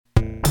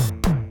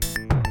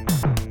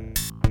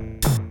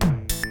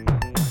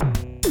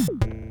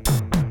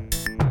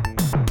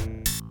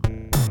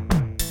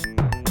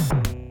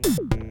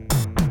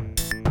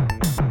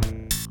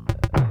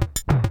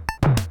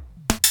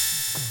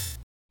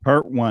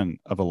Part 1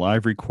 of a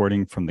live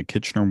recording from the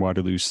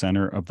Kitchener-Waterloo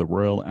Centre of the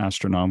Royal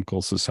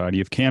Astronomical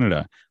Society of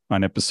Canada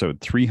on episode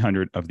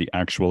 300 of the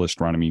Actual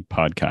Astronomy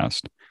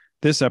podcast.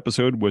 This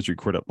episode was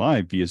recorded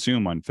live via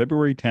Zoom on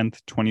February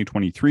 10th,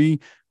 2023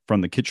 from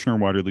the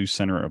Kitchener-Waterloo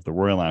Centre of the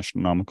Royal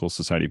Astronomical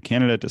Society of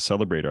Canada to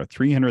celebrate our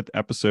 300th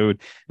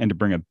episode and to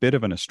bring a bit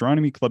of an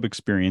astronomy club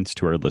experience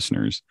to our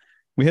listeners.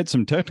 We had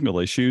some technical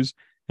issues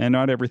and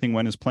not everything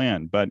went as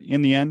planned, but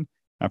in the end,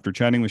 after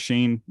chatting with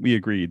Shane, we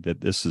agreed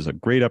that this is a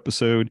great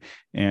episode,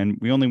 and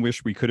we only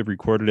wish we could have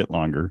recorded it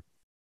longer.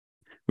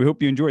 We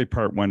hope you enjoy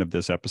part 1 of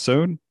this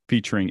episode,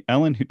 featuring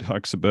Ellen, who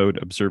talks about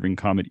observing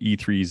comet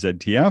E3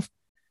 ZTF,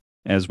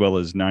 as well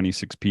as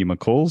 96P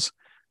McColl's,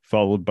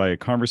 followed by a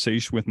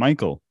conversation with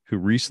Michael, who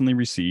recently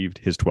received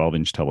his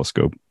 12-inch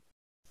telescope.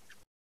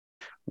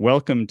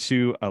 Welcome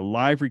to a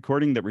live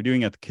recording that we're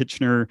doing at the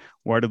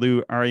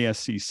Kitchener-Waterloo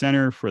RASC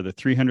Centre for the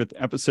 300th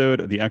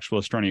episode of the Actual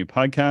Astronomy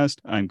podcast.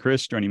 I'm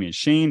Chris, joining me is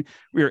Shane.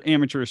 We are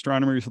amateur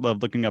astronomers who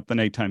love looking up the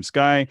nighttime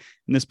sky,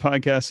 and this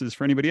podcast is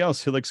for anybody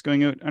else who likes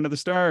going out under the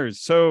stars.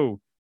 So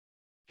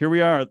here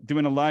we are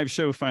doing a live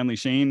show finally,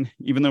 Shane,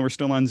 even though we're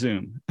still on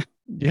Zoom.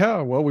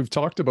 Yeah, well, we've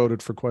talked about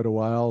it for quite a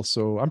while,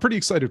 so I'm pretty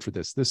excited for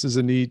this. This is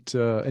a neat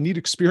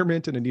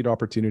experiment and a neat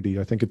opportunity.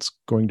 I think it's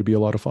going to be a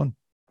lot of fun.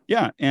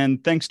 Yeah,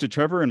 and thanks to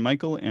Trevor and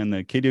Michael and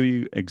the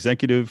KW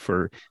executive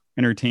for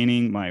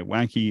entertaining my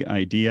wacky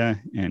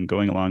idea and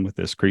going along with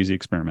this crazy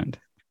experiment.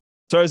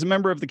 So I was a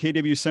member of the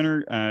KW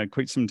Center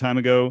quite some time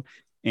ago,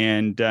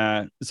 and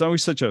it's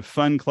always such a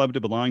fun club to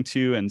belong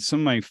to, and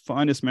some of my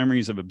fondest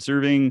memories of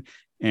observing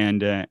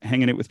and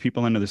hanging out with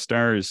people under the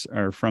stars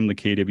are from the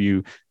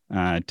KW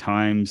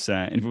times.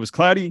 And if it was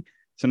cloudy,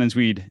 sometimes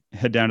we'd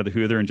head down to the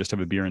Hoother and just have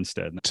a beer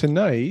instead.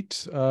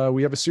 Tonight,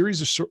 we have a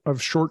series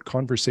of short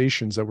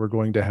conversations that we're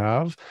going to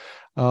have.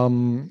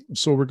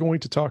 So we're going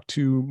to talk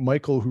to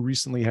Michael, who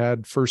recently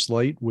had first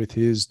light with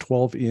his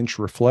 12-inch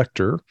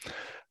reflector.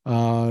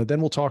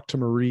 Then we'll talk to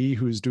Marie,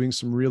 who's doing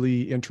some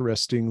really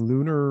interesting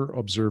lunar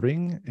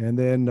observing. And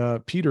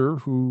then Peter,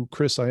 who,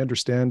 Chris, I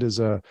understand is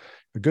an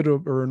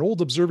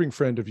old observing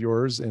friend of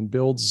yours and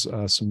builds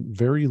some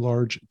very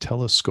large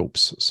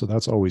telescopes. So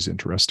that's always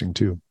interesting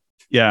too.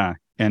 Yeah.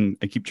 And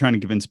I keep trying to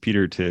convince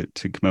Peter to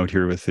come out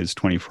here with his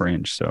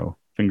 24-inch. So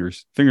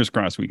fingers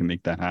crossed we can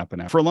make that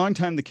happen. For a long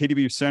time, the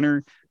KW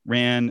Center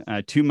ran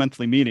 2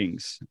 monthly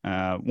meetings.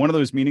 One of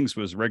those meetings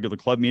was a regular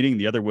club meeting.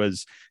 The other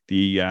was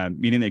the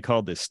meeting they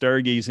called the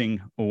Stargazing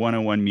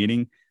 101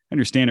 meeting. I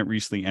understand it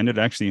recently ended.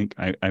 Actually,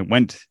 I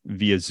went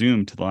via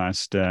Zoom to the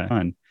last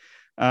one.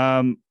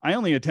 I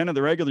only attended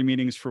the regular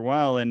meetings for a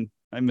while, and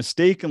I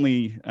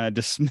mistakenly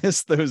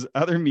dismissed those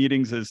other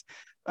meetings as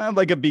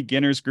like a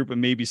beginner's group and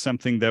maybe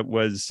something that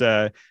was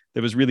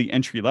really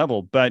entry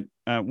level. But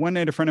one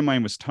night a friend of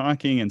mine was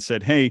talking and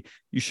said, "Hey,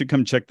 you should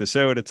come check this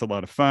out. It's a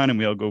lot of fun." And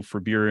we all go for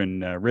beer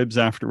and ribs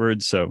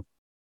afterwards. So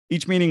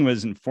each meeting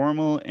was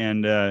informal,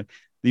 and the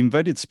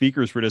invited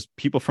speakers were just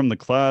people from the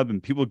club,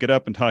 and people get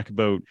up and talk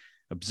about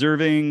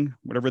observing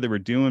whatever they were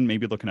doing,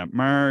 maybe looking at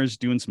Mars,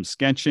 doing some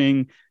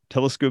sketching,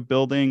 telescope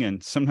building.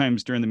 And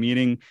sometimes during the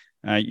meeting,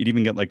 you'd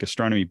even get like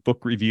astronomy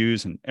book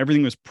reviews, and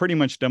everything was pretty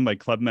much done by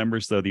club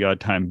members, though the odd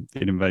time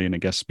they'd invite in a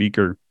guest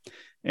speaker.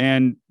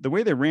 And the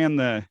way they ran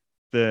the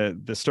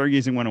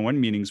Stargazing 101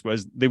 meetings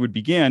was they would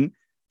begin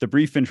the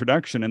brief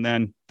introduction, and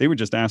then they would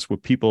just ask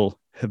what people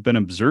have been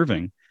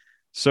observing.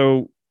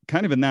 So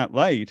kind of in that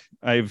light,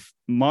 I've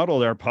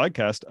modeled our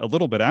podcast a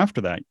little bit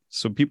after that.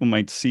 So people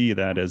might see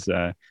that as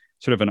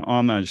sort of an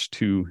homage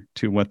to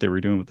what they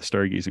were doing with the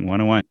Stargazing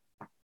 101.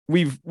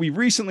 We've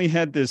recently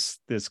had this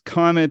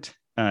comet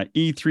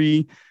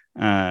E3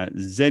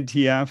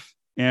 ZTF,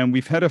 and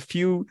we've had a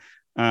few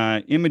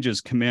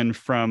images come in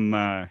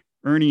from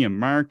Ernie and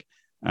Mark.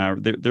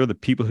 They're the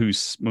people who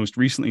most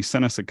recently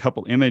sent us a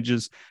couple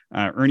images.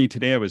 Ernie,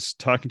 today I was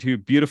talking to you,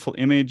 beautiful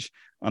image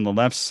on the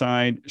left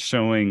side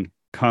showing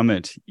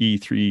comet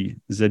E3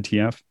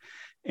 ZTF,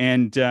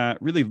 and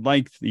really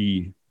liked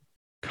the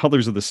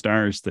colors of the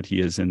stars that he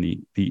is in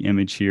the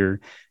image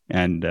here.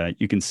 And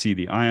you can see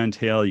the ion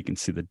tail, you can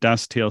see the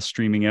dust tail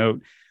streaming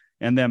out.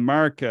 And then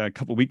Mark, a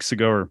couple of weeks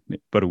ago, or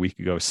about a week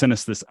ago, sent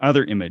us this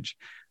other image.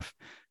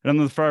 And on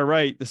the far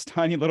right, this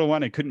tiny little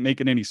one, I couldn't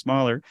make it any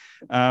smaller.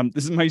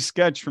 This is my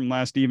sketch from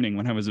last evening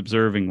when I was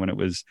observing, when it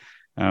was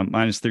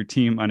minus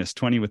 13, minus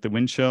 20 with the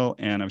wind chill.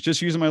 And I was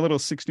just using my little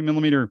 60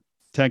 millimeter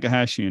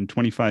Takahashi and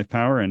 25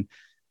 power, and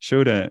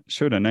showed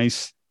a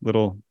nice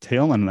little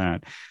tail on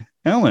that.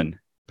 Ellen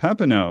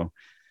Papineau,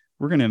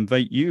 we're going to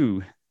invite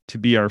you to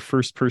be our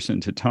first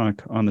person to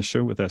talk on the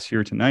show with us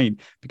here tonight,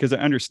 because I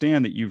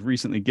understand that you've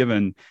recently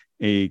given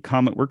a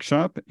comet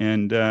workshop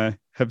and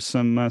have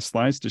some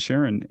slides to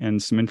share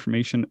and some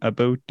information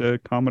about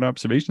comet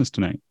observations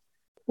tonight.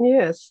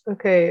 Yes.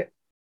 Okay.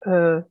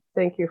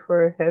 Thank you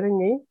for having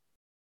me.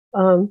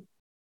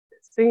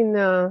 It's been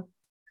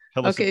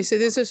okay. So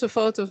this is a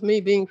photo of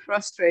me being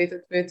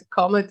frustrated with the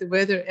comet, the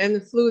weather, and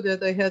the flu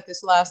that I had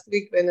this last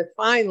week, when it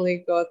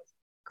finally got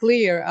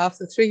clear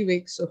after 3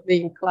 weeks of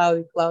being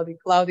cloudy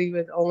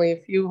with only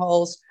a few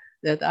holes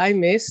that I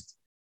missed.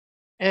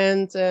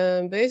 And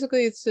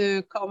basically, it's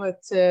a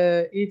comet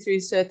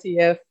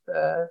E3ZEF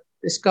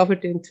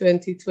discovered in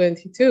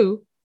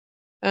 2022.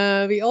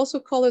 We also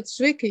call it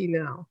Zwicky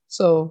now.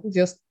 So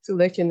just to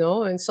let you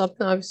know, and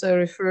sometimes I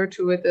refer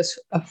to it as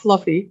a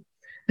fluffy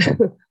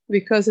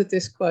because it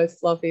is quite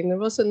fluffy. And there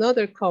was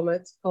another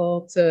comet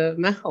called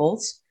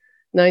Mechels,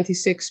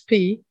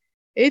 96P.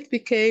 It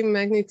became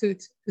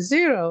magnitude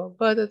 0,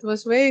 but it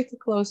was way too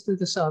close to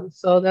the sun.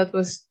 So that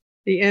was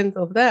the end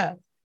of that.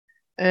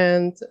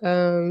 And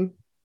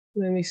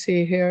let me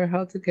see here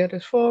how to get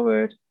it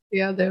forward.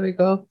 Yeah, there we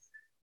go.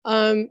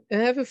 I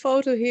have a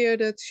photo here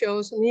that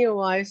shows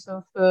NEOWISE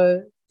of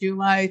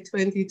July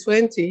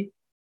 2020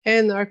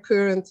 and our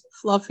current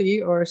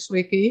fluffy or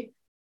Zwicky.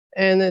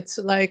 And it's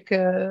like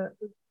a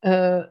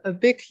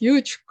big,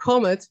 huge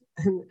comet.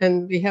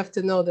 And we have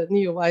to know that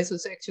NEOWISE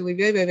was actually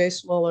way, way, way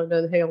smaller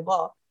than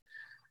Hale-Bopp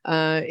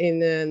in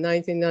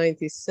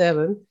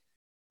 1997.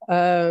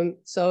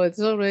 So it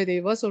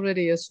was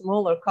already a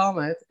smaller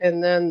comet.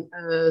 And then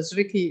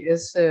Zwicky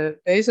is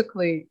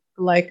basically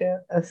like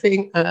a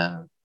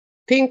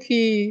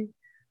pinky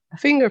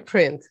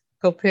fingerprint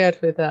compared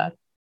with that.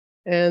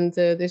 And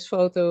this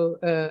photo,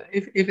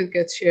 if it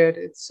gets shared,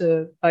 it's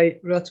by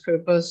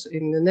Rutger Bus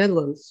in the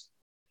Netherlands.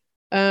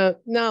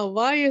 Now,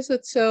 why is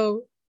it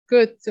so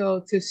good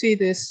to see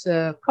this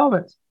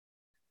comet?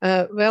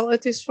 Well,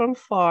 it is from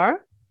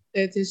far.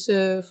 It is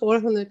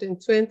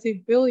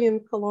 420 billion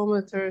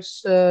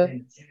kilometers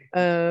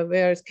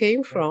where it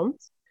came from.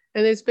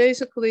 And it's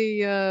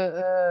basically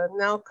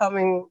now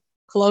coming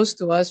close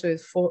to us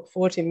with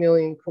 40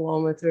 million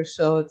kilometers.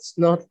 So it's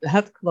not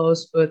that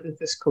close, but it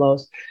is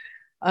close.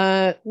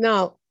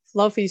 Now,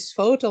 Fluffy's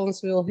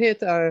photons will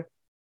hit our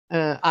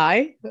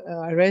eye,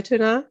 our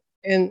retina,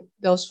 and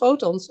those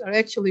photons are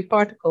actually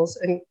particles.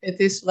 And it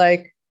is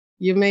like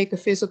you make a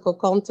physical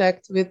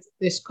contact with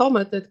this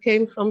comet that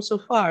came from so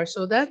far.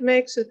 So that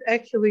makes it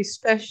actually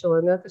special,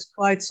 and that is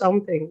quite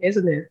something,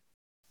 isn't it?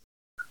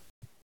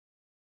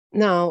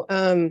 Now,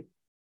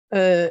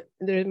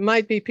 there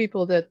might be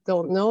people that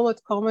don't know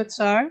what comets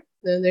are.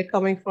 They're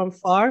coming from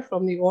far,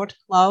 from the Oort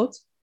cloud,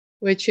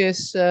 which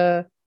is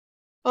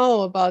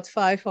about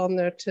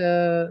 500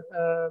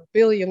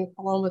 billion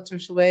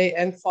kilometers away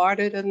and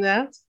farther than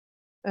that.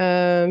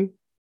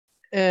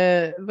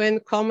 When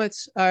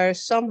comets are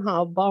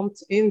somehow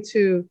bumped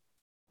into,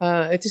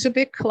 it is a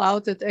big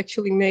cloud that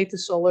actually made the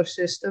solar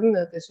system.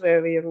 That is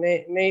where we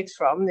are made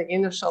from. The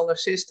inner solar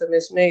system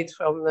is made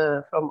from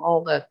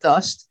all that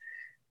dust.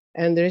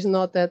 And there's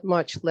not that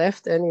much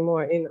left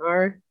anymore in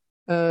our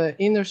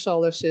inner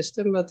solar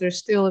system, but there's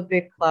still a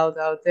big cloud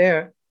out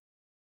there.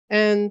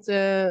 And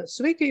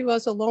Zwicky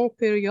was a long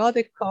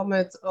periodic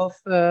comet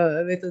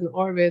with an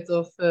orbit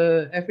of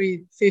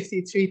every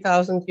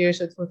 53,000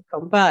 years it would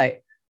come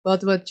by.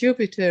 But what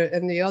Jupiter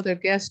and the other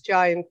gas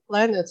giant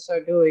planets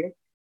are doing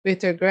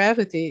with their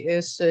gravity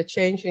is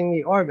changing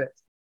the orbit.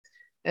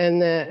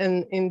 And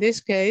in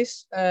this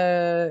case,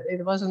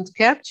 it wasn't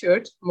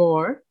captured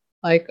more,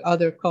 like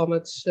other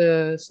comets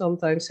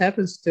sometimes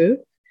happens to,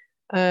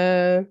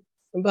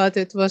 but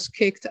it was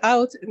kicked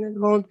out and it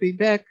won't be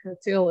back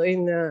until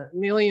in a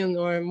million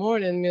or more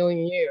than a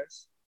million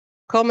years.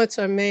 Comets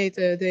are made,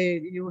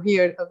 you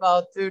hear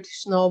about dirty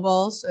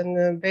snowballs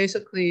and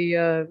basically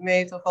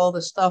made of all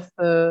the stuff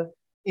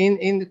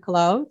in the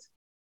cloud.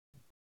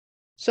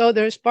 So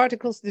there's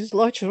particles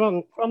dislodged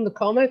from the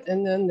comet,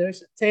 and then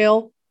there's a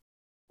tail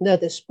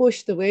that is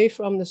pushed away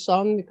from the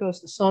sun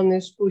because the sun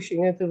is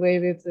pushing it away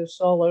with the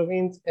solar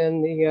wind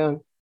and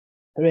the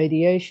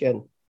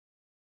radiation.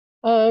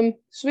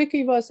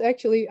 Zwicky was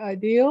actually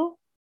ideal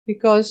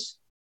because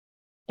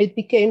it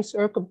became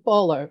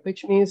circumpolar,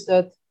 which means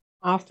that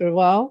after a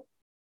while,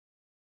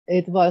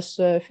 it was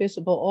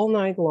visible all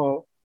night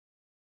long.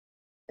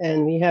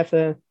 And we have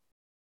a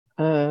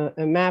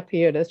map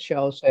here that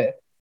shows it.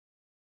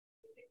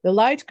 The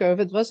light curve,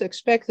 it was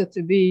expected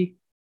to be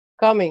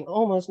coming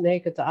almost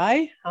naked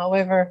eye.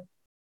 However,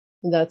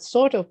 that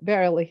sort of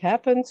barely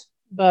happened,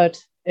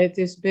 but it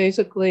is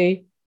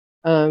basically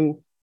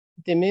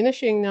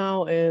diminishing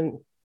now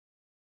in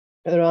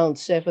around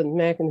 7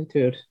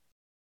 magnitude,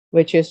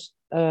 which is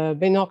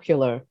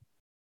binocular.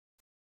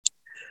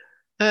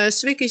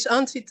 Zwicky's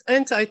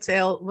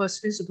anti-tail was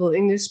visible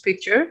in this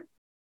picture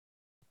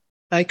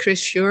by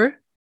Chris Schur.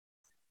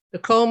 The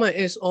coma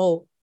is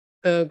all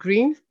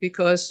green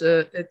because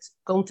it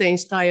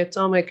contains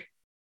diatomic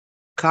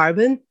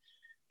carbon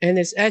and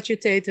is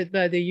agitated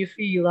by the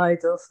UV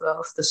light of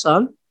the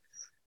sun.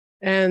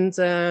 And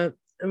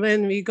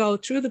when we go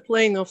through the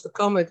plane of the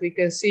comet, we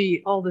can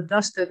see all the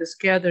dust that is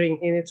gathering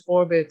in its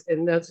orbit,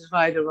 and that's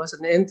why there was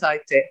an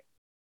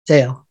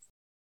anti-tail.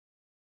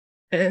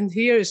 And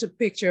here is a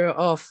picture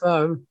of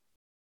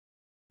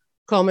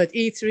comet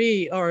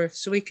E3 or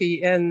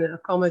Zwicky and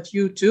comet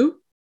U2.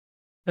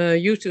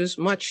 U2 is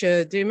much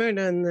dimmer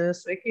than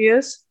Zwicky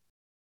is.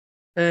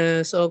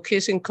 So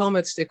kissing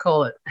comets, they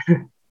call it.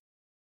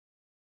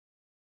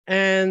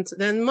 And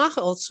then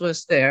Machels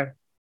was there.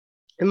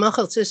 And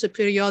Machels is a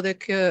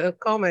periodic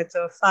comet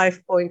of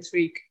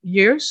 5.3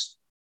 years.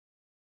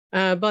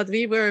 But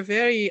we were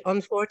very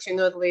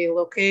unfortunately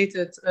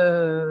located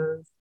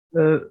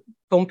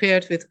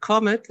compared with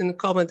Comet, and the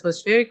Comet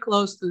was very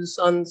close to the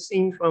sun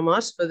seen from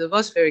us, but it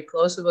was very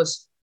close. It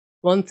was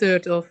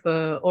 1/3 of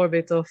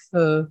orbit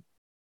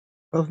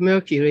of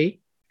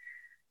Mercury,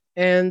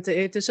 and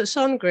it is a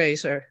sun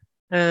grazer.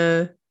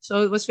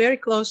 So it was very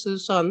close to the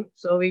sun,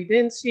 so we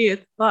didn't see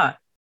it, but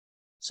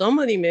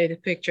somebody made a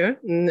picture,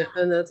 and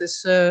that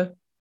is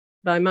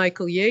by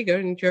Michael Jaeger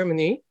in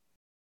Germany.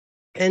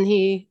 And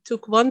he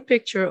took one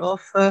picture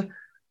of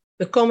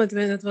the comet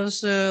when it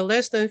was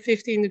less than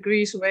 15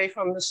 degrees away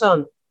from the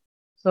sun.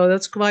 So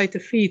that's quite a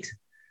feat,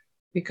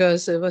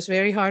 because it was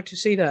very hard to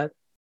see that.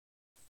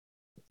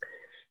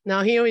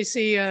 Now here we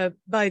see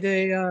by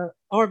the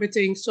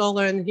orbiting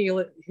solar and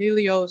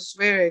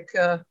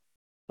heliospheric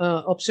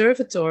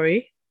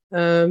observatory,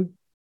 the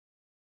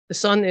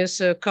sun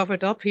is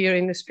covered up here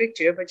in this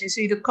picture, but you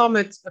see the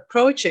comet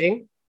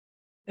approaching,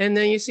 and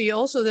then you see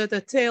also that the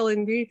tail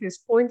indeed is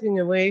pointing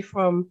away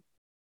from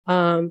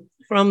the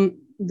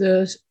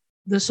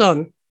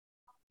sun.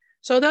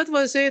 So that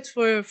was it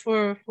for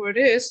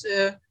this.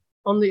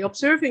 On the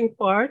observing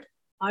part,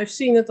 I've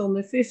seen it on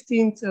the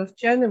 15th of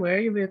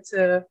January with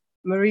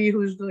Marie,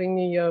 who's doing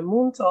the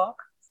moon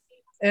talk.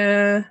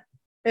 And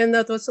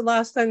that was the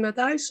last time that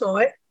I saw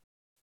it,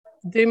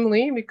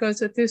 dimly,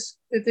 because it is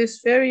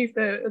very,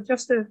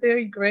 just a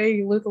very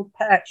gray little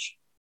patch.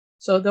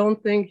 So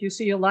don't think you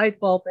see a light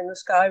bulb in the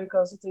sky,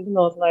 because it is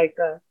not like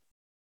that.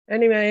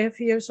 Anyway, I have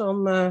here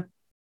some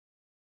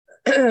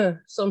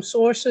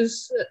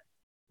sources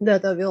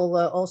that I will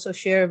also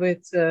share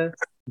with the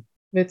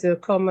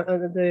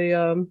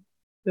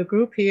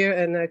group here,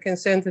 and I can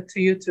send it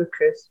to you too,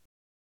 Chris.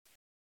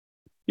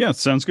 Yeah,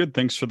 sounds good.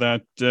 Thanks for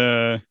that,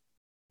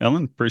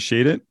 Ellen.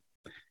 Appreciate it.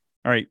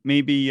 All right,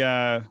 maybe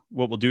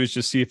what we'll do is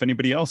just see if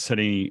anybody else had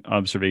any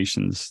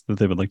observations that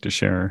they would like to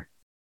share.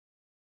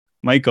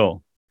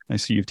 Michael, I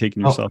see you've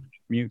taken yourself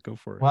mute. Go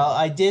for it. Well,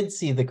 I did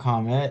see the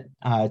comet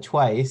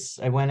twice.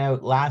 I went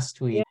out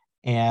last week,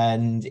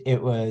 and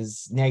it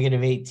was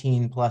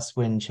 -18 plus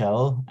wind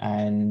chill,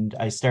 and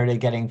I started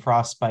getting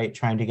frostbite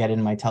trying to get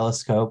in my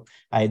telescope.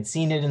 I had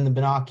seen it in the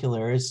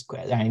binoculars,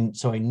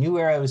 so I knew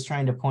where I was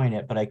trying to point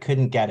it, but I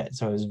couldn't get it.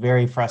 So I was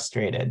very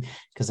frustrated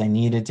because I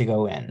needed to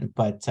go in.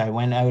 But I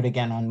went out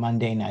again on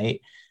Monday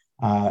night,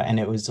 and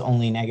it was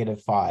only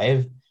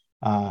 -5.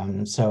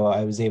 So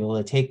I was able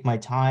to take my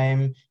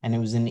time, and it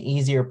was an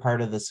easier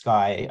part of the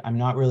sky. I'm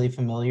not really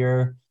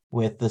familiar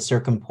with the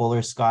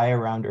circumpolar sky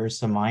around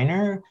Ursa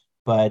Minor,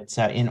 but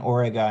in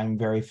Auriga, I'm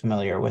very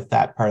familiar with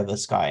that part of the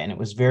sky, and it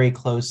was very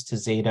close to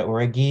Zeta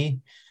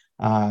Aurigui.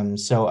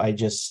 So I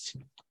just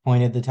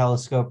pointed the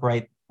telescope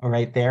right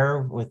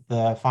there with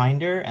the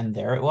finder, and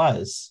there it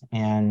was.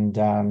 And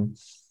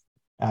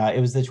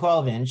it was the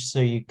 12-inch, so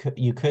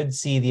you could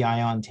see the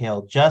ion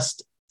tail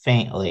just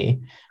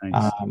faintly.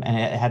 Nice. And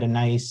it had a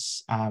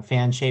nice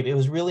fan shape. It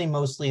was really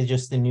mostly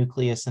just the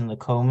nucleus and the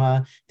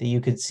coma that you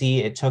could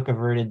see. It took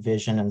averted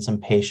vision and some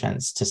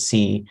patience to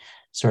see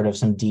sort of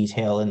some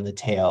detail in the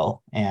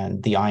tail,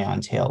 and the ion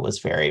tail was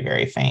very,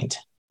 very faint.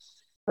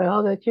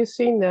 Well, that you've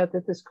seen that,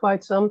 it is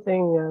quite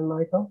something,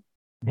 Michael.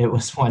 It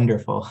was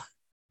wonderful.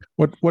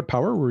 What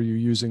power were you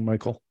using,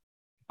 Michael?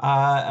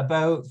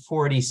 About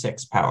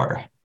 46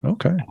 power.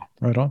 Okay,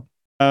 right on.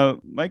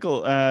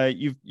 Michael,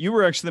 you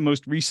were actually the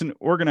most recent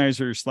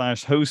organizer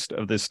 / host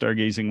of the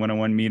Stargazing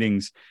 101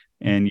 meetings,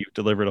 and you've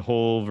delivered a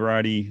whole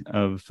variety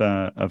of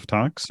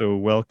talks. So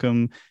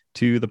welcome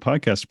to the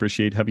podcast.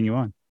 Appreciate having you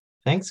on.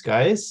 Thanks,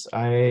 guys.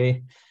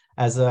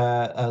 As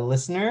a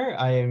listener,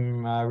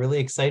 I'm really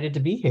excited to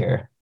be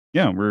here.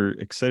 Yeah, we're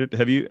excited to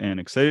have you,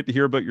 and excited to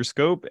hear about your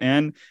scope,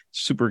 and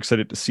super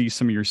excited to see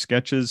some of your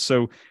sketches.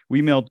 So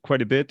we mailed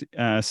quite a bit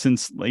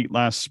since late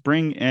last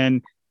spring,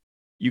 and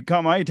you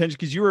caught my attention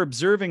because you were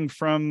observing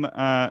from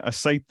a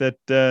site that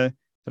I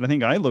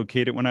think I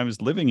located when I was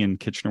living in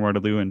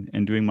Kitchener-Waterloo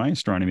and doing my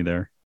astronomy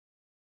there.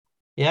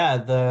 Yeah,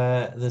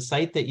 the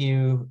site that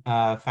you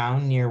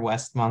found near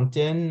West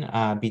Moncton,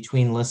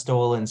 between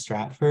Listowel and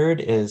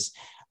Stratford, is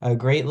a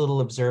great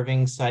little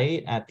observing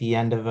site at the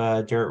end of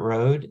a dirt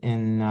road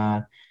in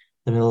the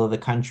middle of the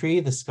country.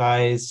 The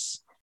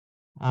sky's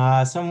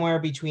somewhere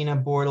between a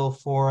Bortle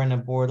 4 and a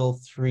Bortle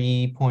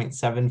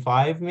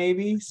 3.75,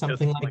 maybe,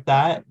 something like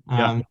that.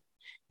 Yeah.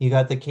 You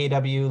got the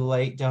KW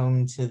light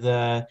dome to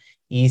the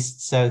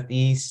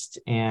east-southeast,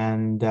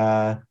 and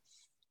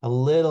a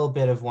little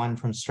bit of one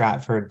from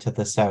Stratford to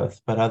the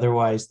south, but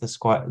otherwise the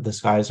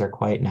skies are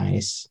quite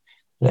nice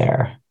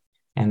there.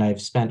 And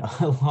I've spent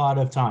a lot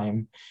of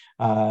time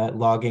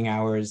logging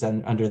hours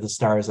and under the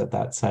stars at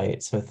that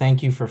site. So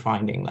thank you for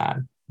finding that.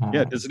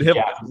 Yeah.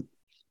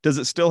 Does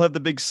it still have the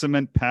big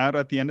cement pad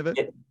at the end of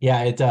it?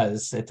 Yeah, it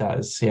does. It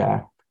does.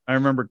 Yeah. I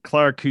remember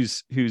Clark,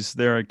 who's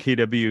there at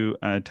KW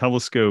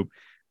telescope.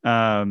 He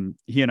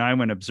and I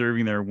went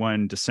observing there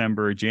one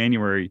December or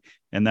January,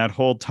 and that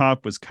whole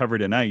top was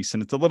covered in ice,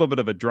 and it's a little bit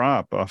of a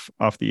drop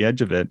off the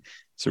edge of it.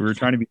 So we were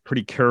trying to be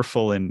pretty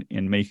careful in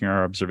making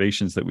our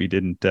observations that we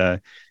didn't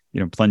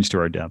plunge to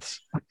our deaths.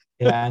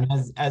 Yeah, and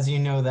as you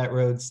know, that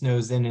road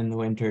snows in the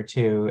winter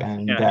too,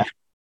 and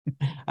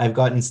I've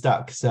gotten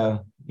stuck,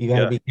 so you got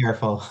to be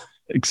careful.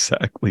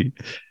 Exactly.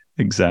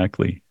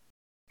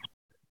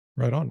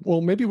 Right on.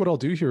 Well, maybe what I'll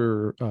do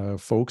here,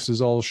 folks,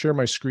 is I'll share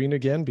my screen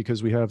again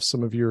because we have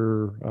some of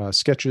your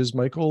sketches,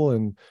 Michael,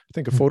 and I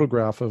think a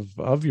photograph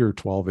of your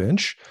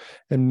 12-inch.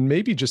 And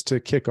maybe just to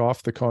kick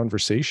off the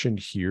conversation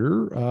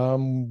here,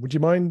 would you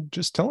mind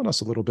just telling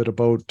us a little bit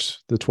about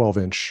the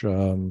 12-inch,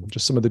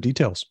 just some of the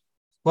details?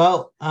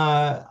 Well,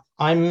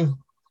 I'm,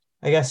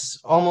 I guess,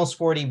 almost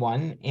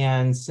 41.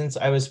 And since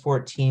I was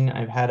 14,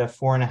 I've had a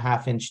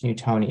 4.5-inch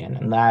Newtonian,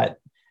 and that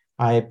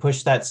I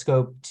pushed that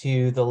scope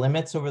to the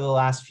limits over the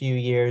last few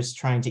years,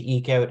 trying to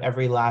eke out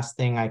every last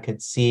thing I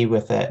could see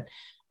with it.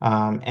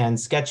 And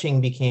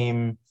sketching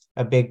became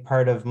a big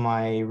part of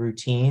my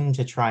routine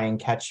to try and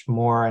catch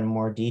more and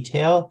more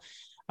detail.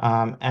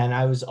 And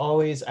I was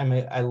always,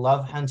 I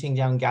love hunting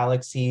down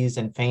galaxies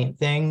and faint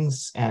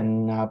things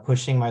and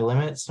pushing my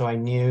limits. So I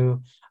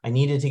knew I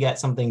needed to get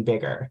something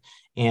bigger.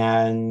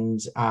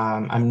 And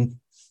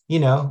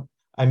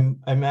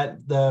I'm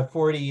at the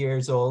 40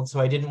 years old,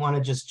 so I didn't want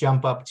to just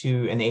jump up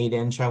to an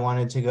 8-inch. I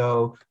wanted to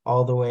go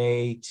all the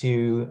way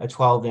to a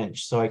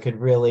 12-inch so I could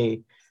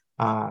really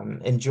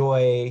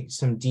enjoy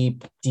some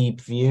deep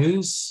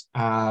views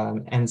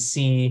and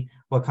see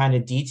what kind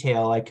of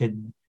detail I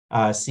could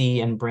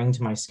see and bring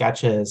to my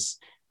sketches.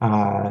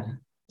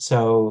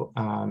 So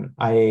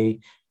I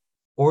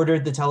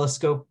ordered the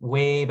telescope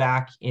way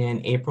back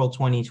in April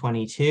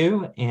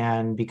 2022,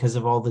 and because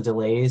of all the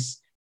delays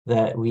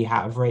that we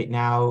have right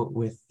now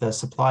with the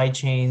supply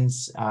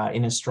chains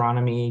in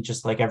astronomy,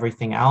 just like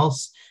everything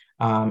else,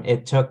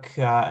 it took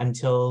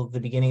until the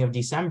beginning of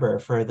December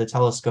for the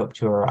telescope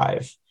to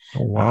arrive.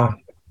 Oh, wow.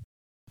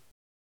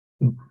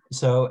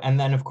 And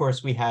then of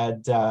course we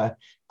had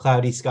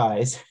cloudy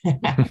skies.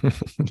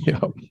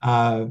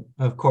 Yeah.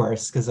 Of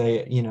course, because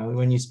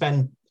when you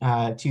spend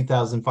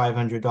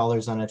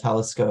 $2,500 on a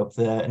telescope,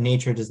 the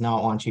nature does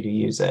not want you to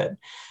use it.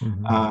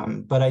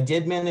 Mm-hmm. But I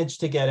did manage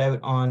to get out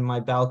on my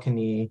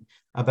balcony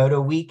about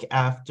a week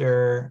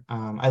after.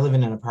 I live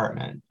in an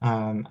apartment.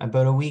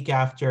 About a week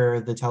after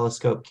the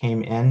telescope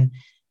came in,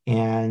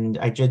 and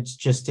I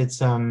just did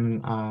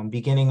some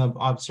beginning of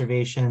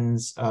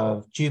observations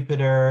of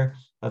Jupiter,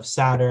 of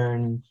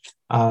Saturn,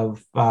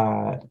 of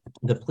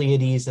the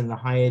Pleiades and the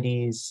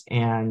Hyades,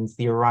 and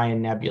the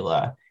Orion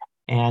Nebula.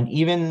 And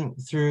even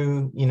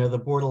through, the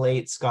Bortle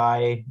 8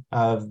 sky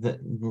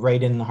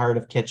right in the heart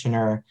of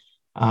Kitchener,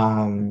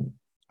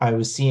 I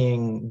was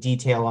seeing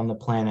detail on the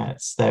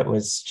planets that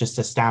was just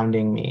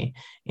astounding me,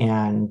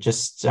 and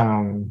just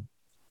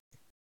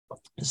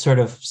sort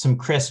of some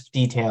crisp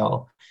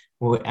detail,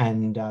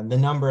 and the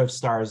number of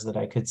stars that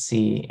I could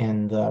see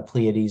in the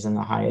Pleiades and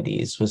the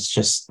Hyades was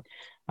just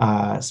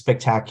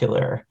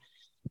spectacular.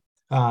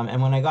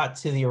 And when I got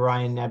to the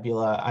Orion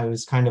Nebula, I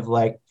was kind of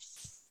like,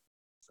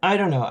 I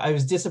don't know, I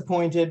was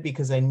disappointed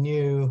because I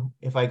knew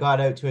if I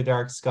got out to a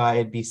dark sky,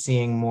 I'd be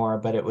seeing more,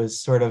 but it was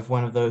sort of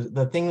one of those,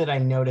 the thing that I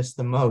noticed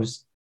the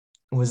most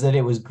was that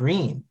it was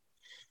green.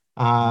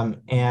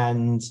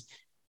 And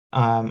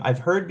I've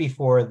heard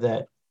before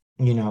that,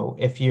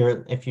 if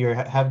you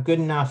have good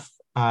enough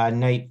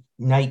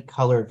night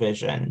color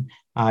vision,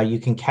 you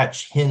can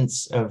catch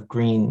hints of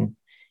green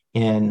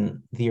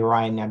in the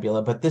Orion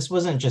Nebula, but this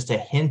wasn't just a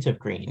hint of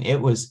green. It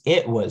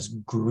was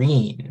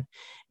green.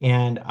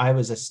 And I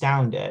was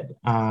astounded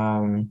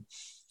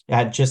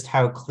at just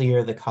how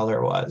clear the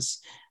color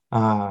was.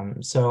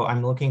 So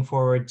I'm looking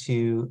forward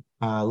to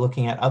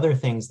looking at other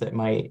things that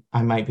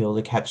I might be able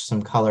to catch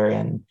some color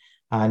in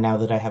now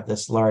that I have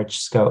this large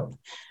scope.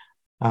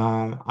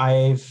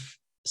 I've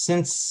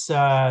since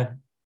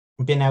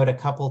been out a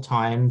couple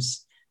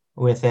times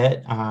with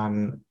it.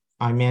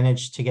 I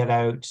managed to get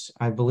out,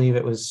 I believe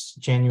it was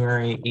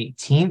January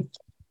 18th.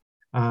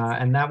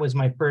 And that was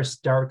my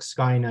first dark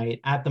sky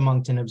night at the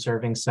Moncton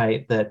observing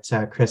site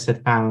that Chris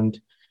had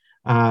found.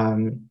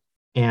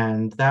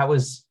 And that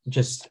was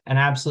just an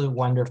absolute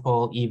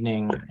wonderful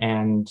evening.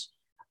 And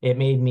it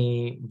made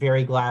me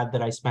very glad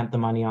that I spent the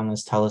money on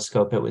this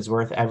telescope. It was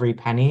worth every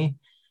penny.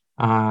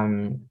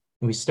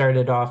 We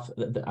started off,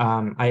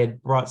 I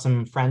had brought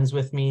some friends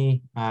with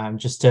me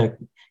just to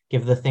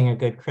give the thing a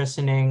good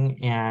christening.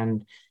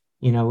 And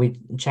we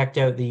checked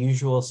out the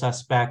usual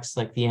suspects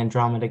like the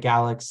Andromeda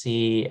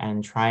Galaxy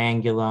and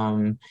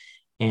Triangulum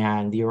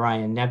and the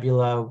Orion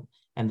Nebula,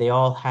 and they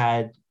all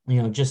had,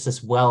 just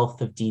this wealth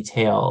of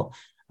detail.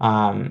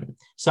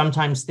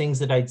 Sometimes things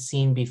that I'd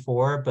seen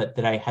before, but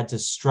that I had to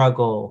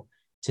struggle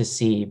to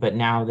see, but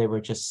now they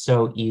were just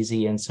so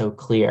easy and so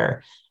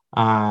clear.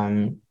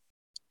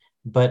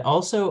 But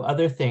also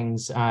other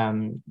things,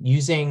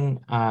 using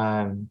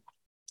a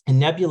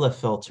nebula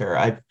filter,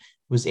 I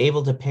was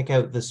able to pick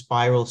out the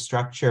spiral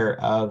structure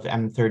of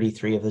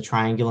M33 of the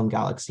Triangulum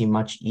galaxy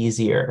much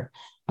easier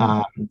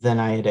than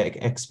I had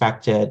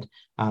expected.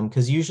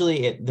 Because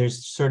usually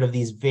there's sort of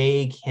these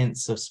vague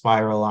hints of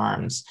spiral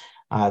arms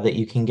that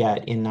you can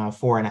get in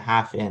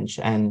 4.5-inch.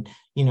 And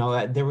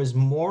there was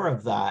more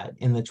of that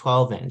in the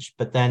 12-inch,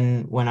 but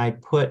then when I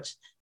put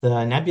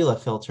the nebula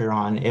filter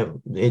on,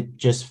 it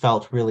just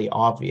felt really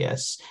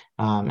obvious.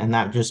 And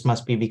that just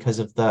must be because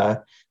of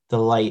the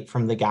light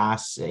from the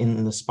gas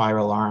in the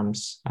spiral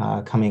arms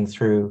coming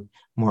through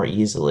more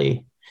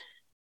easily.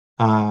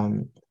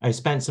 I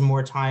spent some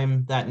more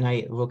time that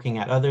night looking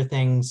at other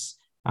things,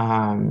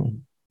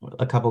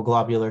 a couple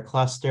globular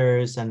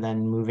clusters, and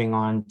then moving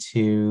on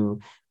to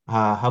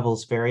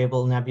Hubble's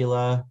Variable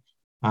Nebula,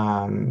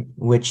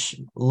 which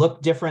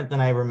looked different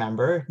than I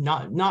remember.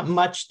 Not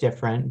much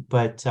different,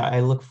 but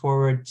I look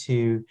forward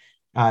to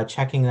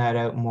checking that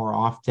out more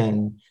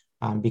often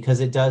because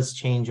it does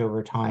change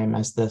over time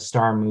as the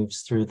star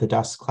moves through the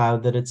dust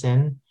cloud that it's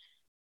in.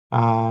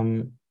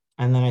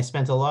 And then I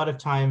spent a lot of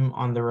time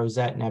on the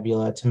Rosette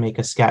Nebula to make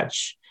a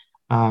sketch.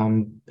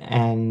 And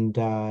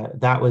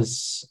that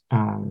was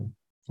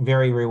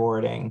very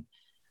rewarding.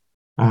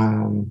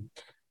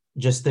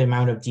 Just the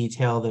amount of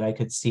detail that I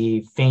could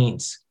see,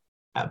 faint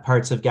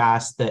parts of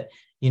gas that,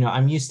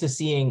 I'm used to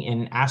seeing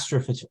in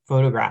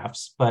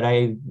astrophotographs, but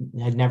I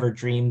had never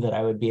dreamed that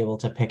I would be able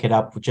to pick it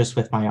up just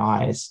with my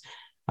eyes.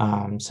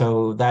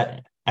 So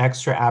that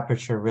extra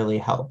aperture really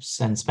helps,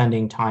 and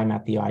spending time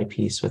at the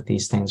eyepiece with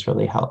these things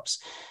really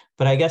helps.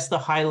 But I guess the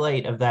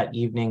highlight of that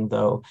evening,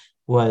 though,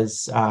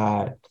 was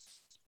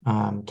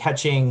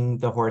catching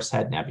the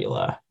Horsehead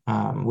Nebula,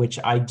 which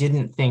I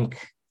didn't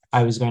think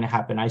I was going to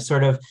happen. I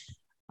sort of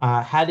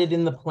had it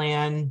in the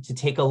plan to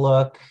take a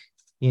look,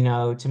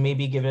 to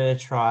maybe give it a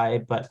try,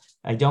 but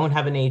I don't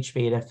have an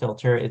H-beta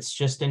filter. It's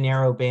just a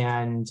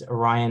narrowband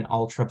Orion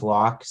Ultra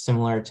block,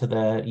 similar to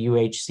the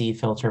UHC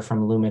filter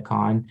from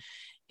Lumicon.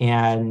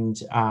 And,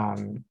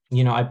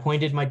 I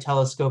pointed my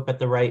telescope at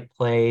the right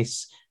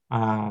place.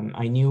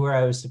 I knew where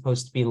I was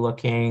supposed to be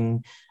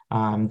looking.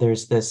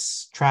 There's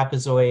this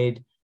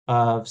trapezoid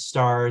of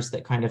stars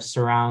that kind of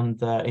surround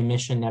the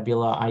emission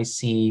nebula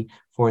IC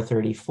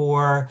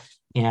 434.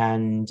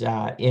 And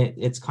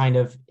it's kind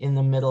of in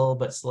the middle,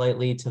 but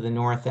slightly to the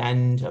north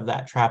end of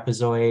that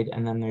trapezoid.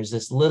 And then there's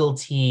this little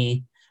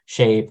T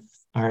shape,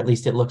 or at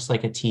least it looks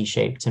like a T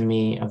shape to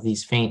me, of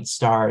these faint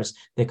stars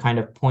that kind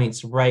of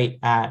points right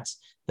at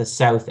the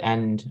south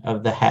end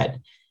of the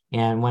head.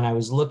 And when I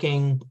was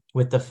looking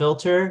with the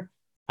filter,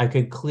 I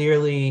could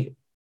clearly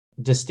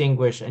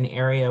distinguish an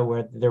area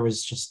where there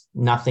was just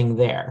nothing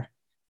there.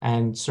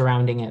 And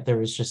surrounding it, there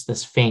was just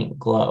this faint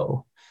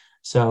glow.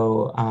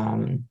 So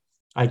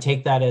I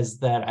take that as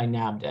that I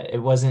nabbed it. It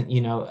wasn't,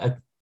 a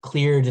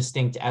clear,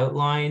 distinct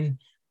outline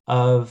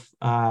of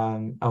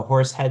a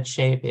horse head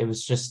shape. It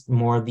was just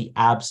more the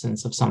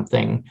absence of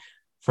something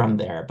from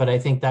there. But I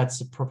think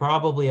that's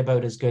probably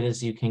about as good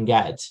as you can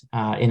get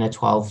in a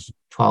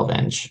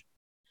 12-inch.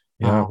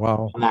 Yeah,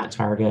 wow. On that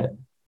target.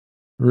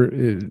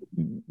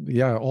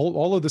 Yeah,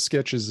 all of the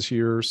sketches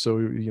here.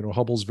 So,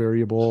 Hubble's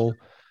variable.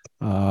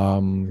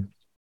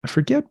 I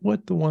forget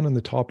what the one on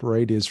the top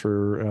right is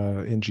for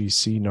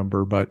NGC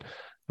number, but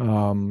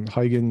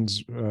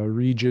Huygens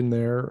region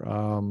there,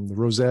 the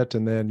Rosette,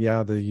 and then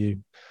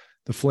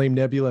the Flame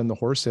Nebula and the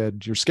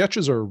Horsehead. Your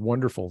sketches are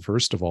wonderful.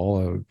 First of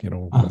all, they're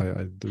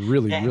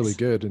really Thanks. really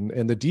good,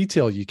 and the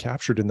detail you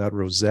captured in that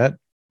Rosette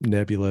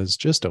Nebula is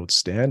just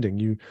outstanding.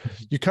 You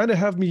kind of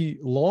have me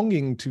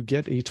longing to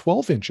get a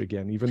 12-inch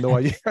again, even though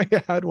I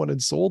had one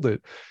and sold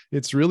it.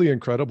 It's really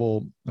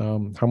incredible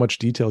how much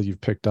detail you've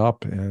picked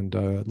up, and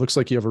it looks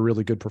like you have a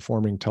really good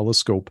performing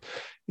telescope.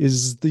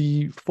 Is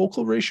the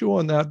focal ratio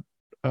on that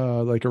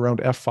like around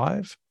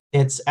f5?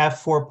 It's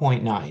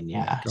f4.9,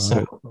 yeah.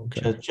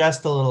 Okay.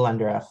 Just a little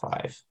under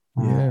f5.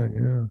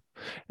 Yeah.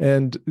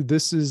 And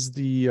this is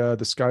the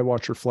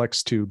Skywatcher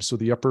Flex tube. So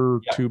the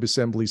upper tube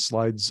assembly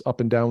slides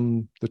up and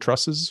down the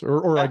trusses,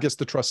 or I guess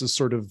the trusses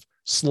sort of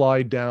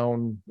slide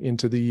down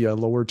into the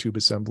lower tube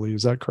assembly.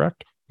 Is that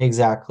correct?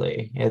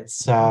 Exactly.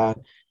 It's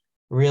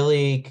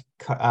really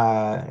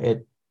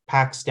it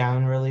packs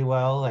down really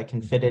well. I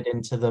can fit it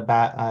into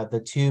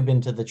the tube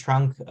into the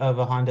trunk of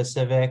a Honda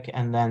Civic,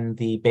 and then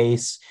the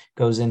base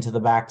goes into the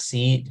back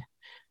seat.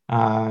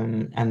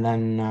 And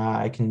then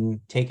I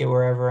can take it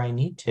wherever I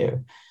need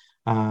to.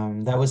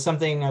 That was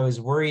something I was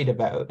worried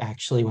about,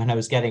 actually, when I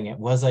was getting it.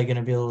 Was I going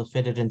to be able to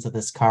fit it into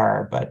this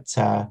car? But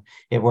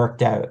it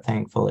worked out,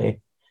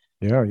 thankfully.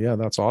 Yeah,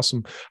 that's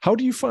awesome. How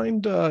do you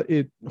find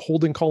it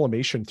holding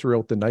collimation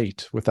throughout the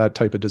night with that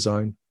type of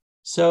design?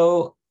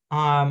 So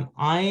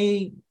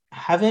I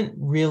haven't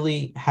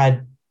really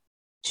had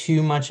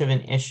too much of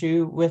an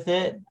issue with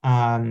it.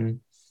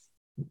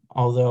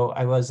 Although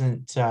I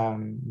wasn't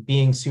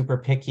being super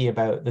picky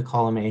about the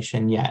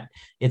collimation yet.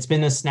 It's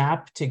been a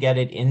snap to get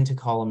it into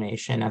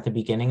collimation at the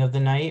beginning of the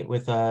night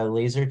with a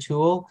laser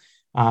tool.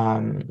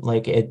 Having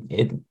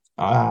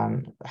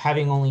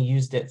only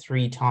used it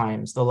 3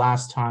 times. The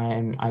last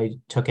time I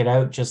took it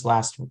out just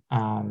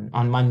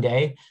on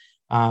Monday,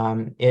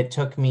 it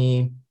took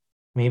me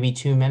maybe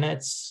 2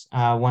 minutes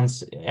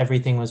once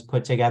everything was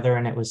put together,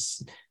 and it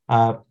was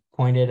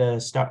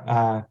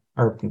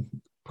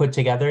put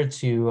together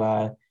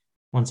to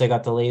once I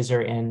got the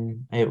laser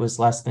in, it was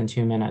less than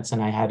 2 minutes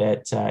and I had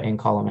it in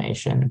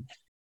collimation.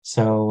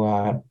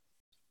 So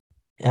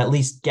at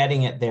least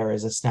getting it there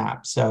is a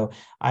snap. So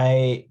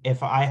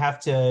if I have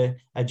to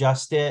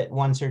adjust it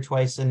once or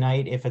twice a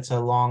night, if it's a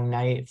long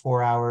night,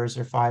 4 hours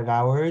or 5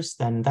 hours,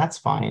 then that's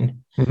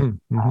fine.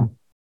 Mm-hmm. Mm-hmm.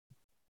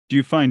 Do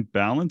you find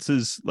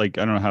balances, like,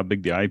 I don't know how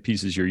big the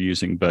eyepieces you're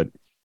using, but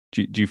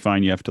do you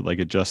find you have to like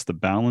adjust the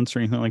balance or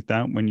anything like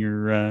that when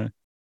you're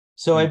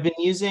So I've been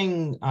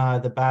using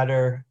the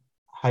Batter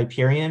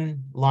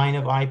Hyperion line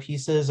of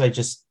eyepieces. I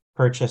just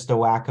purchased a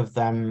whack of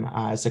them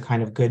as a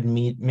kind of good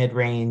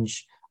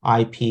mid-range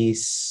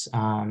eyepiece.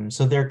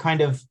 So they're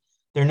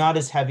not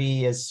as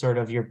heavy as sort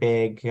of your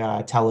big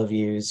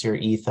Televiews, your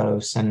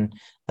Ethos, and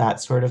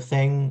that sort of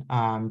thing.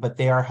 But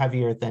they are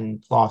heavier than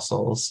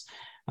Flossels.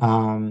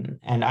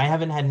 And I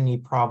haven't had any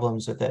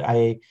problems with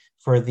it.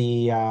 For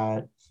the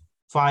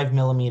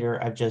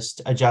 5mm, I've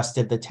just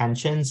adjusted the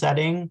tension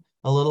setting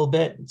a little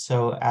bit.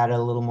 So add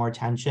a little more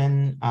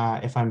tension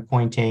if I'm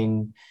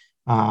pointing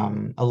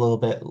a little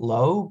bit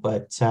low,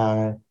 but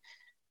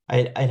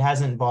it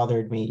hasn't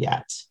bothered me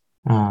yet.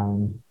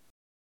 Mm-hmm.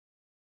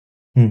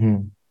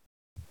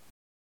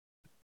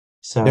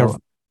 So yeah,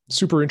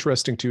 super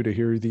interesting too to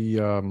hear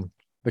the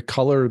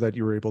color that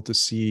you were able to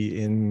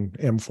see in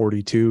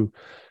M42.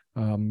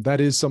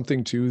 That is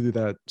something too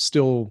that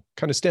still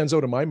kind of stands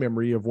out in my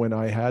memory of when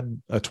I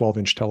had a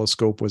 12-inch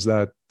telescope, was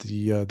that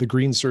the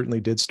green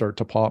certainly did start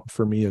to pop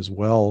for me as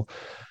well.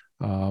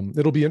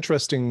 It'll be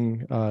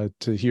interesting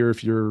to hear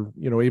if you're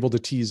able to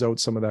tease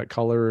out some of that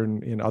color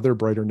in other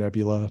brighter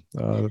nebula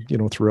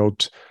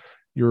throughout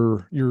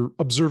your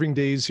observing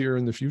days here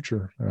in the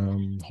future.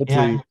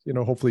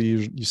 Hopefully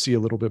you see a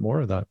little bit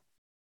more of that.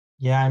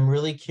 Yeah, I'm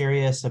really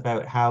curious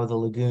about how the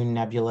Lagoon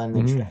Nebula and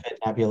the Trifid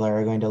Nebula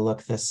are going to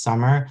look this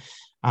summer.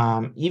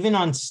 Even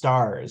on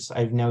stars,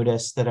 I've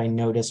noticed that I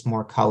notice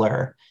more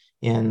color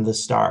in the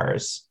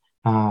stars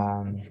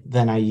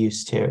than I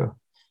used to.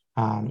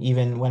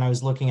 Even when I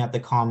was looking at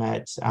the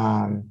comet,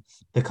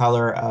 the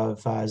color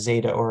of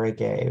Zeta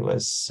Aurigae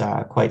was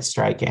quite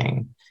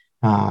striking.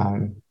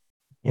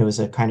 It was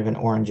a kind of an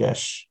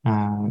orangish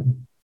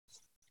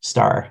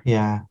star.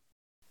 Yeah.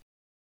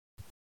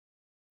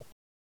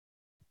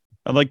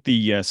 I like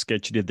the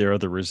sketch you did there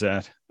of the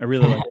rosette. I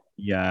really like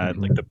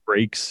like the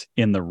breaks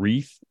in the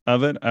wreath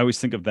of it. I always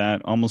think of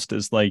that almost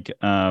as like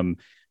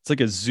it's like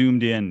a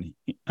zoomed in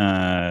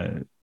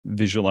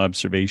visual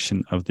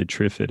observation of the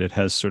Trifid. It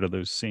has sort of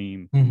those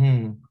same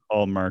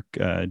hallmark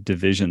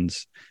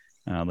divisions,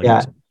 like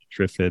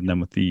Trifid, and then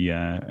with the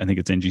I think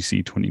it's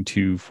NGC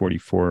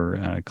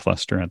 2244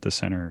 cluster at the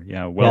center.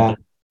 Yeah, done.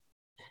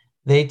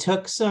 They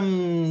took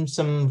some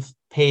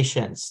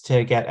patience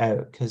to get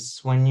out, because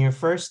when you're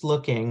first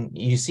looking,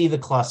 you see the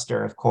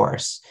cluster, of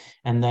course,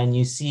 and then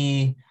you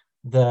see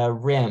the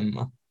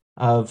rim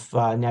of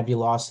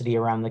nebulosity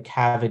around the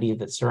cavity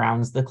that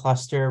surrounds the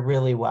cluster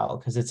really well,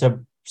 because it's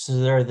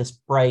this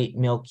bright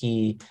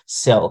milky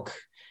silk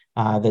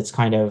that's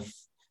kind of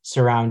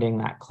surrounding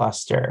that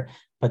cluster.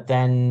 But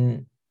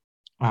then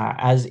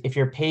as if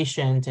you're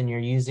patient and you're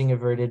using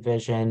averted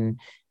vision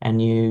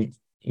and you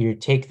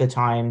take the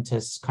time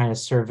to kind of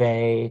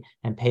survey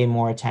and pay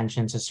more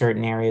attention to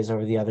certain areas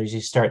over the others, you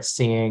start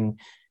seeing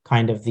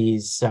kind of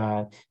these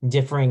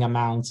differing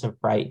amounts of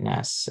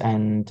brightness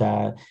and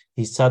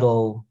these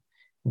subtle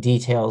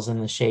details in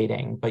the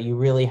shading. But you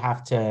really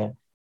have to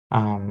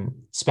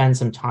spend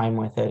some time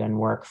with it and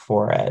work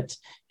for it.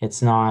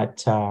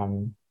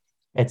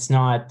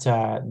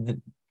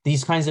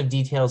 These kinds of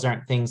details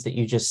aren't things that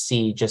you just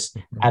see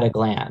at a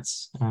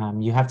glance.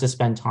 You have to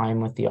spend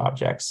time with the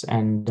objects,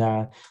 and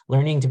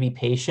learning to be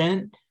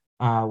patient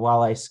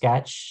while I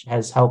sketch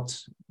has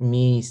helped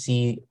me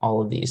see all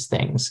of these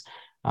things.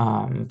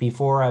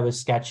 Before I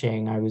was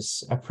sketching, I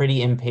was a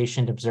pretty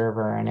impatient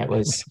observer, and it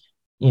was,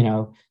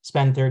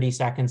 spend 30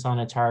 seconds on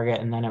a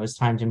target and then it was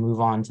time to move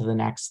on to the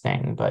next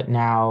thing. But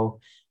now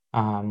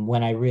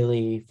when I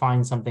really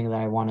find something that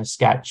I want to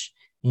sketch,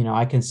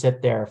 I can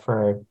sit there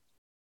for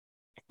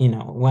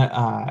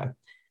a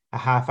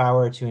half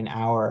hour to an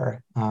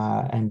hour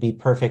and be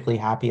perfectly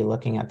happy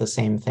looking at the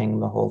same thing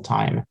the whole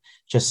time,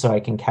 just so I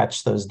can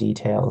catch those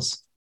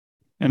details.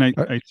 And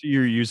I see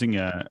you're using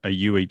a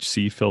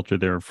UHC filter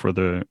there for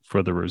the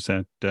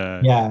rosette.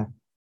 The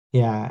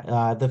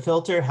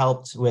filter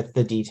helped with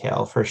the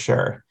detail for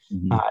sure.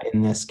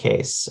 In this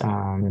case,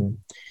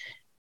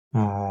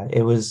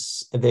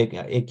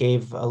 it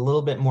gave a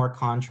little bit more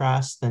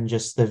contrast than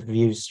just the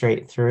view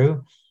straight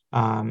through.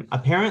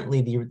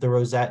 Apparently the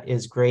rosette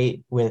is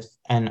great with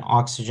an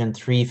oxygen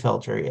 3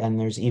 filter, and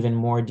there's even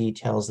more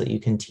details that you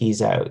can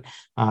tease out,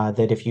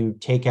 that if you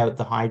take out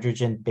the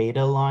hydrogen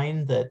beta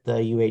line that the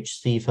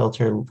UHC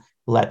filter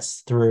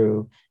lets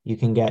through, you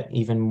can get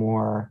even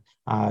more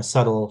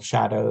subtle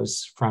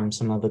shadows from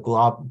some of the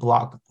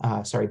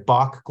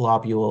Bok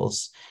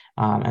globules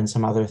and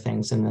some other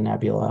things in the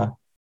nebula.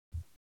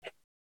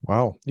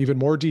 Wow, even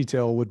more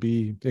detail would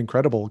be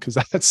incredible, because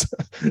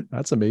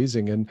that's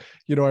amazing. And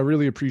I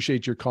really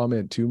appreciate your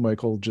comment too,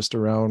 Michael, just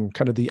around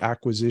kind of the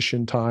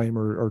acquisition time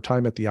or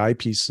time at the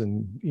eyepiece,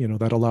 and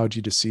that allowed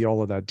you to see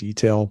all of that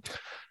detail.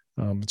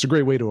 It's a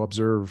great way to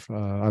observe.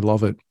 I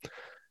love it.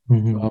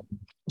 Mm-hmm.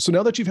 So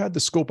now that you've had the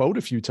scope out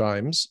a few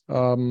times,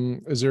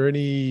 is there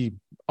any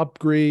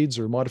upgrades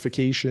or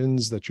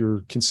modifications that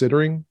you're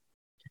considering?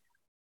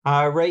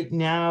 Right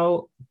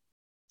now,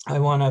 I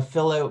want to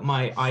fill out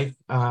my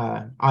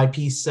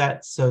eyepiece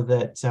set so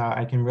that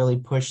I can really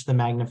push the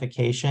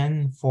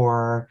magnification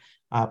for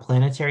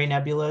planetary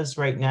nebulas.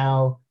 Right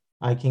now,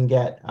 I can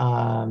get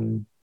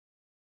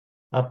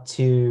up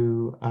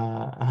to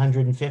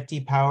 150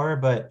 power,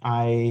 but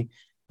I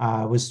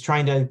was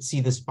trying to see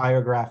the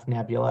Spirograph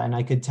Nebula, and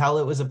I could tell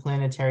it was a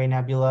planetary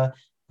nebula,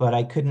 but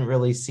I couldn't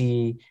really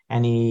see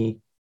any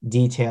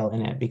detail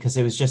in it because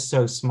it was just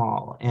so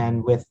small.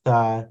 And with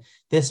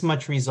this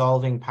much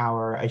resolving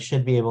power, I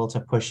should be able to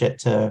push it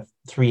to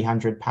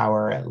 300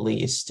 power at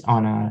least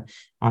on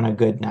a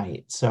good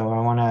night. So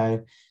I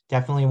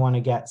definitely want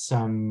to get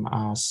some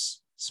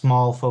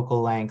small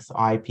focal length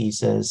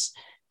eyepieces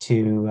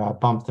to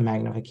bump the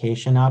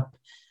magnification up.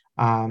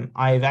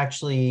 I've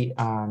actually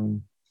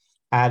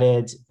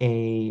added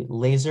a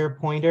laser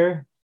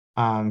pointer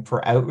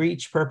for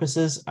outreach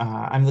purposes.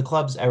 I'm the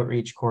club's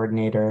outreach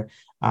coordinator,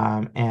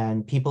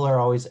 and people are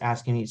always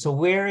asking me, so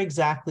where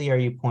exactly are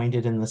you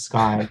pointed in the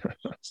sky?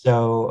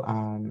 So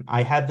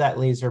I had that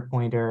laser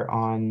pointer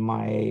on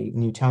my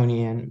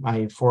Newtonian,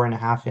 my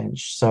 4.5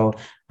 inch. So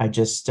I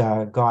just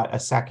got a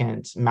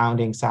second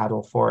mounting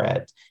saddle for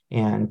it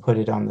and put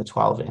it on the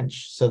 12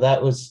 inch. So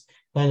that was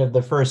kind of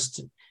the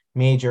first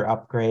major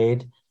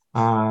upgrade.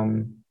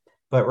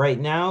 But right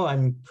now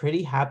I'm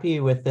pretty happy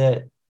with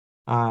it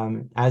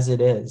as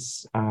it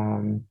is.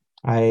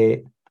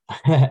 I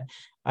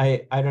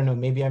I don't know,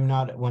 maybe I'm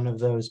not one of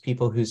those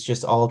people who's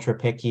just ultra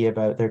picky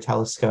about their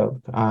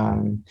telescope,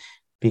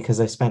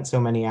 because I spent so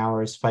many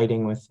hours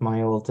fighting with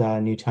my old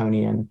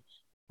Newtonian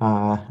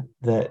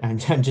that I'm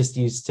just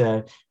used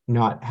to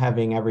not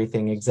having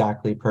everything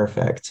exactly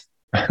perfect.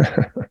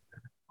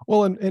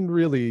 Well, and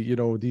really, you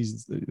know,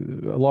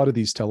 a lot of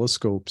these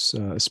telescopes,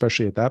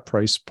 especially at that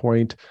price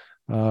point,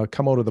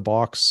 come out of the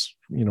box,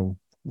 you know,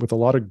 with a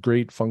lot of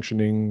great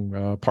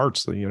functioning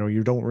parts that, you know,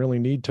 you don't really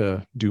need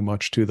to do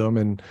much to them.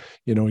 And,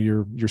 you know,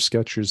 your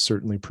sketches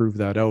certainly prove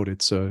that out.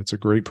 It's a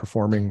great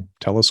performing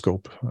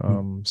telescope.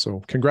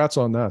 So congrats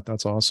on that.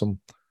 That's awesome.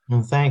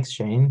 Well, thanks,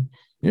 Shane.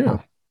 Yeah.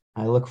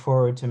 I look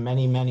forward to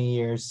many, many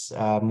years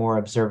more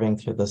observing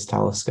through this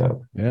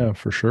telescope. Yeah,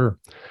 for sure.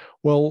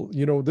 Well,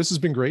 you know, this has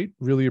been great.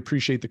 Really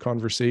appreciate the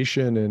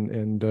conversation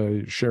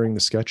and sharing the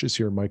sketches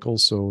here, Michael.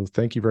 So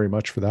thank you very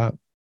much for that.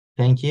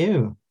 Thank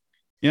you.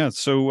 Yeah.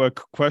 So a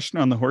question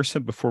on the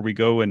Horsehead before we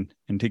go and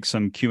take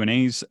some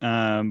Q&As.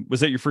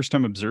 Was that your first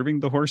time observing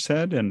the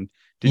Horsehead? And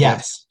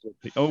yes,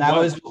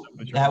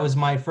 that was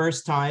my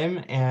first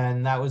time.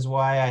 And that was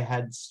why I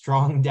had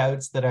strong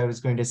doubts that I was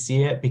going to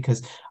see it,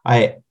 because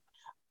I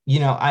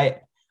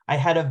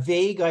had a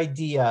vague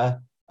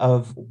idea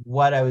of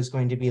what I was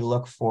going to be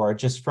look for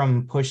just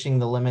from pushing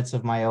the limits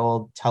of my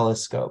old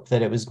telescope,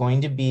 that it was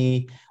going to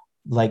be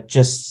like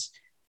just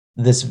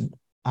this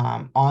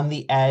on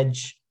the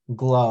edge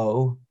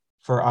glow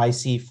for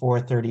IC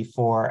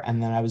 434,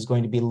 and then I was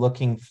going to be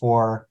looking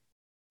for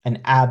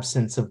an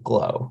absence of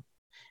glow.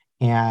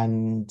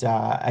 And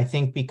I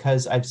think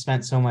because I've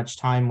spent so much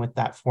time with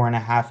that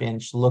 4.5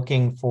 inch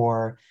looking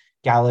for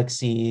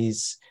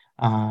galaxies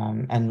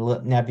and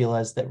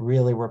nebulas that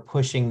really were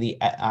pushing the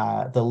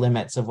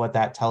limits of what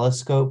that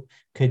telescope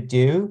could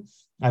do,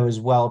 I was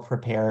well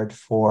prepared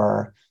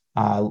for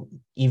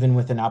even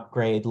with an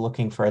upgrade,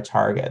 looking for a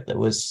target that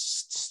was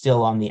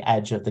still on the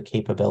edge of the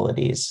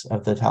capabilities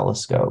of the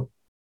telescope.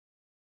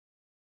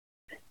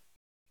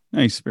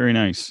 Nice, very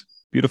nice,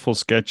 beautiful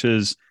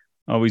sketches.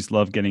 Always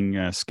love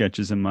getting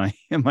sketches in my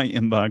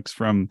inbox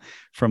from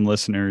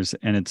listeners,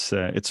 and it's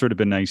sort of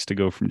been nice to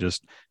go from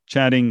just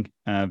chatting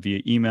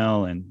via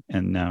email and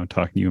now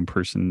talking to you in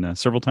person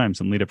several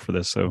times and lead up for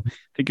this. So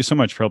thank you so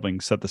much for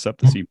helping set this up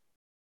this evening.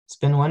 It's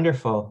been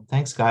wonderful.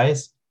 Thanks,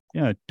 guys.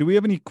 Yeah. Do we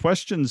have any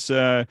questions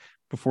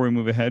before we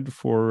move ahead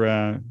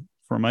for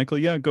Michael?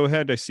 Yeah, go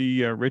ahead. I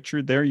see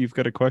Richard there. You've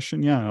got a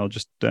question. Yeah, I'll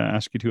just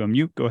ask you to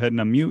unmute. Go ahead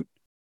and unmute.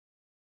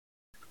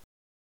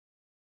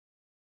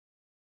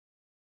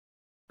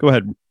 Go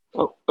ahead.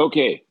 Oh,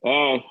 okay.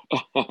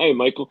 Hi,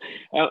 Michael.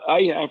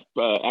 I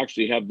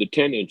actually have the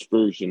 10-inch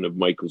version of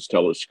Michael's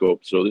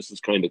telescope, so this is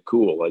kind of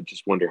cool. I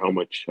just wonder how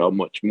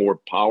much more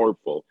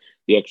powerful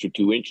the extra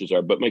 2 inches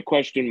are. But my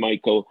question,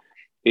 Michael,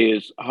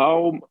 is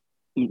how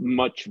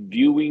much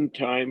viewing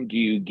time do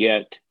you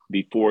get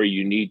before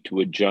you need to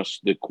adjust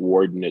the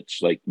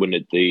coordinates, like when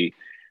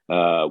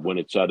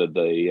it's out of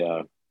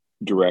the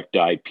direct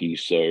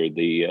eyepiece or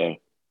the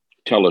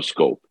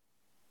telescope?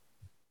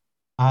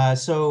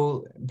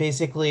 So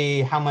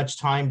basically, how much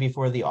time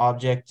before the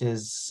object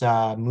is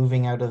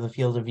moving out of the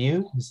field of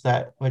view? Is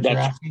that what you're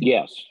asking?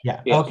 Yes.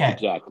 Yeah. Yes, okay.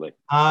 Exactly.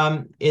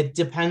 It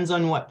depends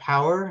on what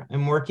power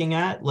I'm working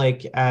at.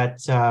 Like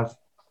at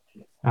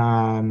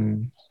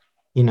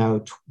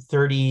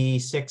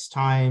 36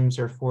 times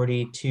or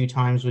 42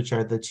 times, which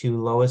are the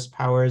two lowest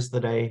powers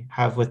that I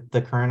have with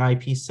the current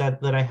eyepiece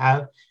set that I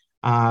have.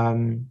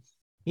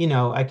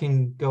 I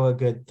can go a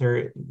good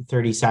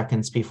 30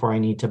 seconds before I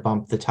need to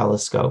bump the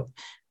telescope.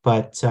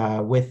 But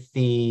with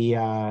the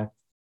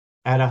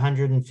at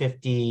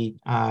 150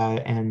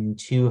 and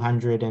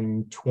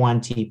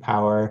 220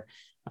 power,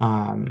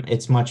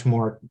 it's much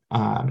more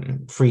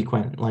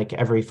frequent, like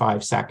every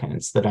 5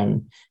 seconds that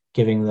I'm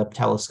giving the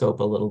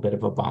telescope a little bit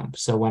of a bump.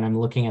 So when I'm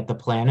looking at the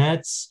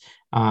planets,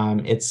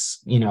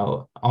 it's,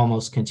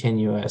 almost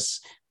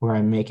continuous, where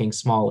I'm making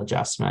small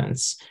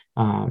adjustments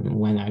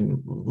when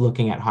I'm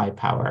looking at high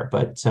power.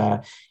 But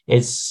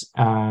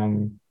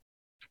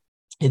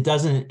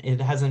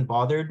it hasn't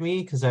bothered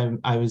me, because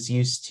I was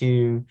used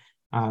to,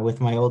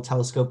 with my old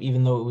telescope,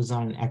 even though it was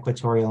on an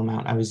equatorial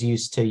mount, I was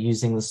used to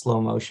using the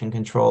slow motion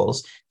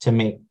controls to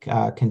make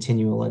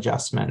continual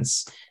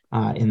adjustments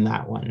in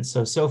that one.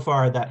 So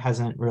far, that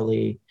hasn't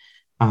really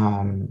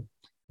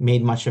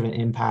made much of an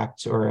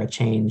impact or a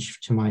change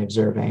to my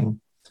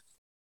observing.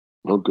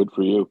 Well, good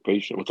for you.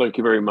 Patient. Well, thank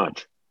you very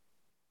much.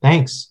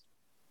 Thanks.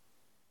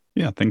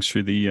 Yeah, thanks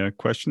for the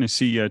question. I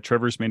see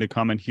Trevor's made a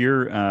comment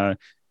here.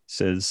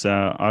 Says,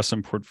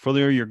 awesome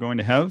portfolio you're going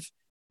to have.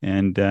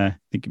 And I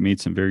think you made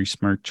some very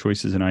smart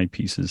choices in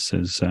eyepieces,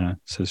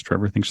 says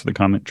Trevor. Thanks for the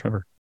comment,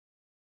 Trevor.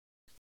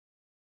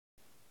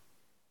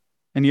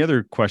 Any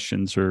other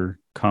questions or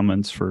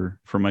comments for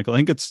Michael? I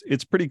think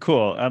it's pretty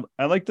cool.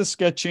 I like the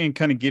sketching. It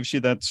kind of gives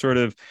you that sort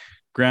of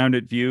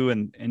grounded view.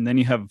 And then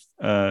you have,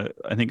 I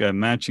think, a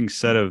matching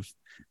set of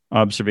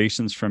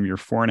observations from your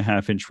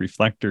 4.5-inch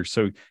reflector.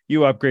 So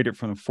you upgrade it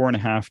from the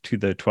 4.5 to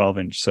the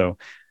 12-inch. So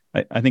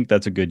I think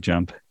that's a good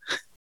jump.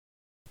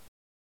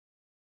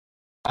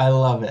 I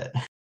love it.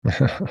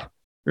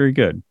 Very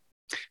good.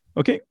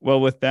 Okay, well,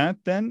 with that,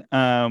 then,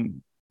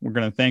 we're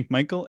going to thank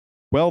Michael.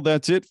 Well,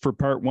 that's it for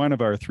part 1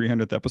 of our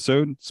 300th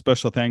episode.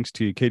 Special thanks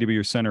to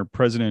KW Center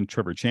President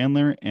Trevor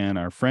Chandler and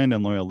our friend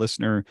and loyal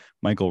listener,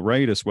 Michael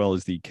Wright, as well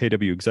as the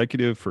KW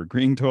executive for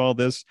agreeing to all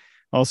this.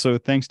 Also,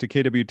 thanks to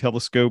KW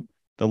Telescope,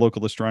 the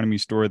local astronomy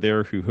store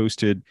there, who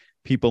hosted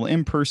people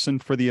in person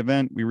for the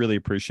event. We really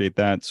appreciate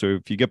that. So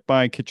if you get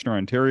by Kitchener,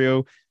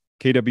 Ontario,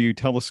 KW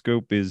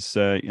Telescope is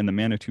in the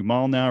Manitou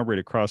Mall now, right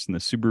across from the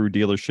Subaru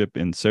dealership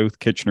in South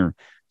Kitchener,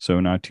 so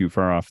not too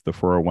far off the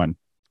 401.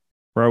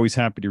 We're always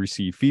happy to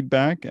receive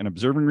feedback and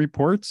observing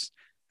reports,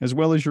 as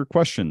well as your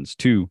questions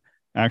to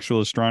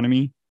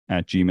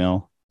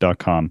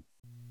actualastronomy@gmail.com.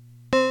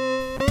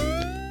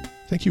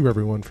 Thank you,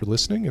 everyone, for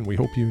listening, and we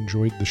hope you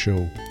enjoyed the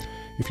show.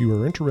 If you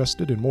are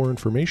interested in more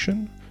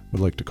information,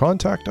 would like to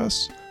contact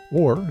us,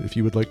 or if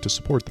you would like to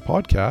support the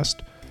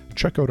podcast,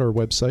 check out our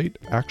website,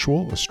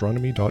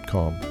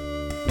 actualastronomy.com.